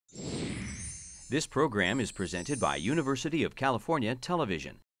This program is presented by University of California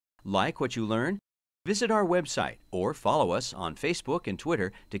Television. Like what you learn? Visit our website or follow us on Facebook and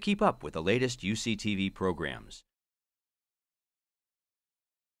Twitter to keep up with the latest UCTV programs.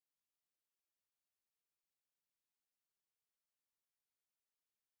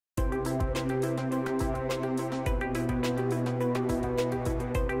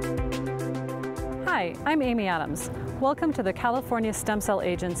 Hi, I'm Amy Adams. Welcome to the California Stem Cell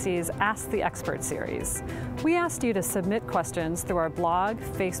Agency's Ask the Expert series. We asked you to submit questions through our blog,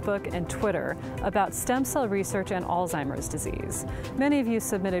 Facebook, and Twitter about stem cell research and Alzheimer's disease. Many of you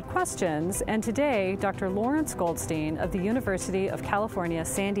submitted questions, and today, Dr. Lawrence Goldstein of the University of California,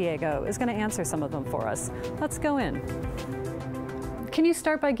 San Diego is going to answer some of them for us. Let's go in. Can you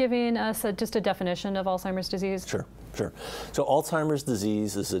start by giving us just a definition of Alzheimer's disease? Sure. So Alzheimer's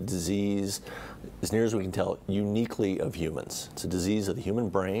disease is a disease, as near as we can tell, uniquely of humans. It's a disease of the human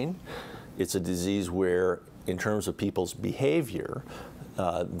brain. It's a disease where, in terms of people's behavior,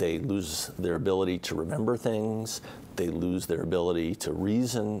 they lose their ability to remember things, they lose their ability to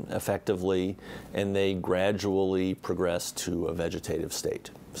reason effectively, and they gradually progress to a vegetative state.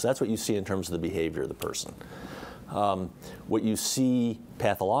 So that's what you see in terms of the behavior of the person. What you see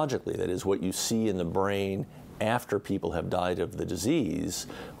pathologically, that is, what you see in the brain after people have died of the disease,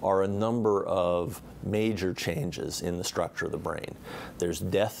 are a number of major changes in the structure of the brain. There's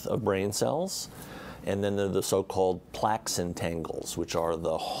death of brain cells, and then there are the so-called plaques and tangles, which are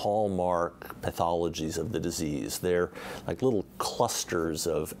the hallmark pathologies of the disease. They're like little clusters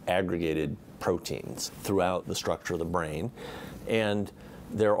of aggregated proteins throughout the structure of the brain. And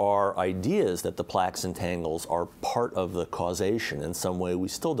there are ideas that the plaques and tangles are part of the causation in some way we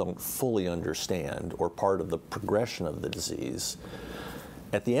still don't fully understand, or part of the progression of the disease.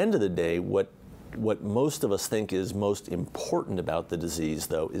 At the end of the day, what most of us think is most important about the disease,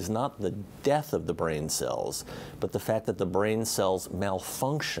 though, is not the death of the brain cells, but the fact that the brain cells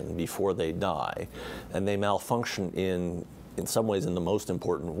malfunction before they die. And they malfunction in some ways in the most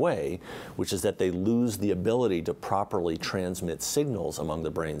important way, which is that they lose the ability to properly transmit signals among the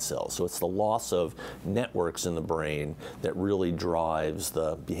brain cells. So it's the loss of networks in the brain that really drives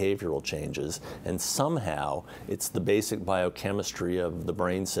the behavioral changes. And somehow it's the basic biochemistry of the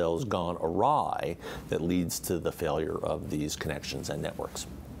brain cells gone awry that leads to the failure of these connections and networks.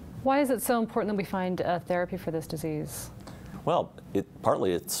 Why is it so important that we find a therapy for this disease? Well,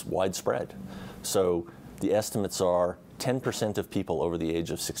 partly it's widespread. So the estimates are 10% of people over the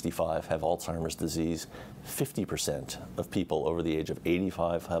age of 65 have Alzheimer's disease, 50% of people over the age of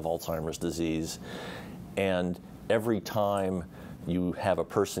 85 have Alzheimer's disease, and every time you have a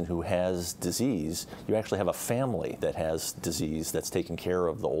person who has disease, you actually have a family that has disease that's taking care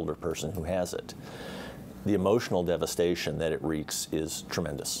of the older person who has it. The emotional devastation that it wreaks is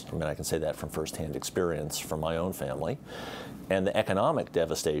tremendous. I mean, I can say that from firsthand experience from my own family. And the economic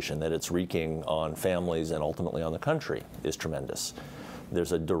devastation that it's wreaking on families and ultimately on the country is tremendous.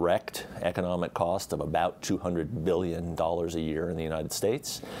 There's a direct economic cost of about $200 billion a year in the United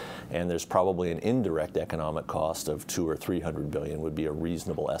States, and there's probably an indirect economic cost of $200 or $300 billion would be a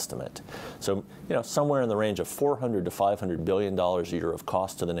reasonable estimate. So, somewhere in the range of $400 to $500 billion a year of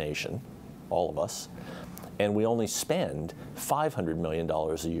cost to the nation, all of us, and we only spend $500 million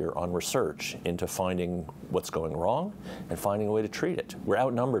a year on research into finding what's going wrong and finding a way to treat it. We're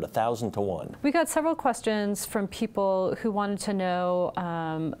outnumbered 1,000 to 1. We got several questions from people who wanted to know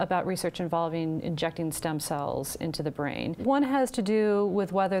about research involving injecting stem cells into the brain. One has to do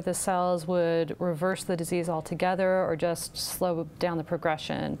with whether the cells would reverse the disease altogether or just slow down the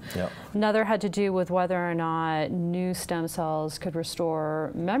progression. Yep. Another had to do with whether or not new stem cells could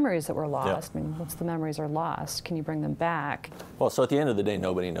restore memories that were lost. Yep. I mean, once the memories are lost, can you bring them back? Well, so at the end of the day,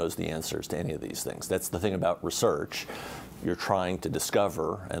 nobody knows the answers to any of these things. That's the thing about research. You're trying to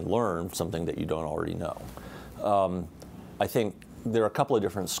discover and learn something that you don't already know. I think there are a couple of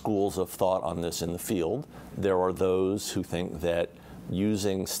different schools of thought on this in the field. There are those who think that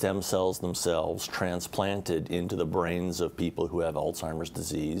using stem cells themselves transplanted into the brains of people who have Alzheimer's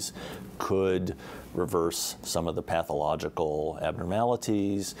disease could reverse some of the pathological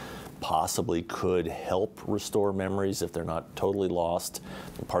abnormalities, possibly could help restore memories if they're not totally lost.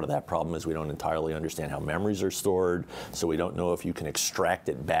 And part of that problem is we don't entirely understand how memories are stored, so we don't know if you can extract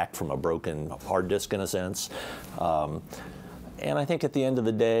it back from a broken hard disk in a sense. And I think at the end of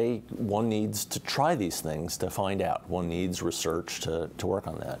the day, one needs to try these things to find out. One needs research to work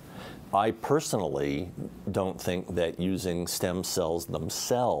on that. I personally don't think that using stem cells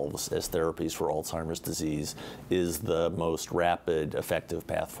themselves as therapies for Alzheimer's disease is the most rapid, effective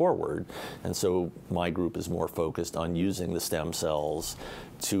path forward. And so my group is more focused on using the stem cells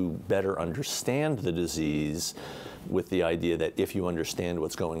to better understand the disease, with the idea that if you understand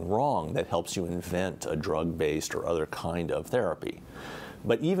what's going wrong, that helps you invent a drug-based or other kind of therapy.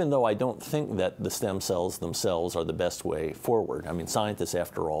 But even though I don't think that the stem cells themselves are the best way forward, I mean, scientists,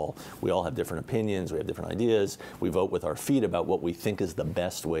 after all, we all have different opinions, we have different ideas, we vote with our feet about what we think is the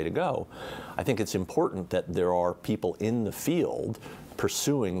best way to go. I think it's important that there are people in the field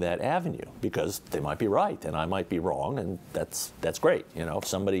pursuing that avenue, because they might be right and I might be wrong, and that's great. You know, if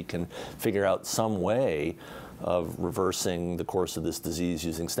somebody can figure out some way of reversing the course of this disease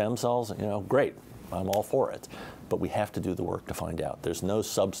using stem cells, you know, great, I'm all for it. But we have to do the work to find out. There's no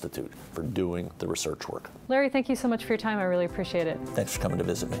substitute for doing the research work. Larry, thank you so much for your time. I really appreciate it. Thanks for coming to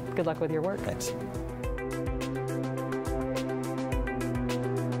visit me. Good luck with your work. Thanks.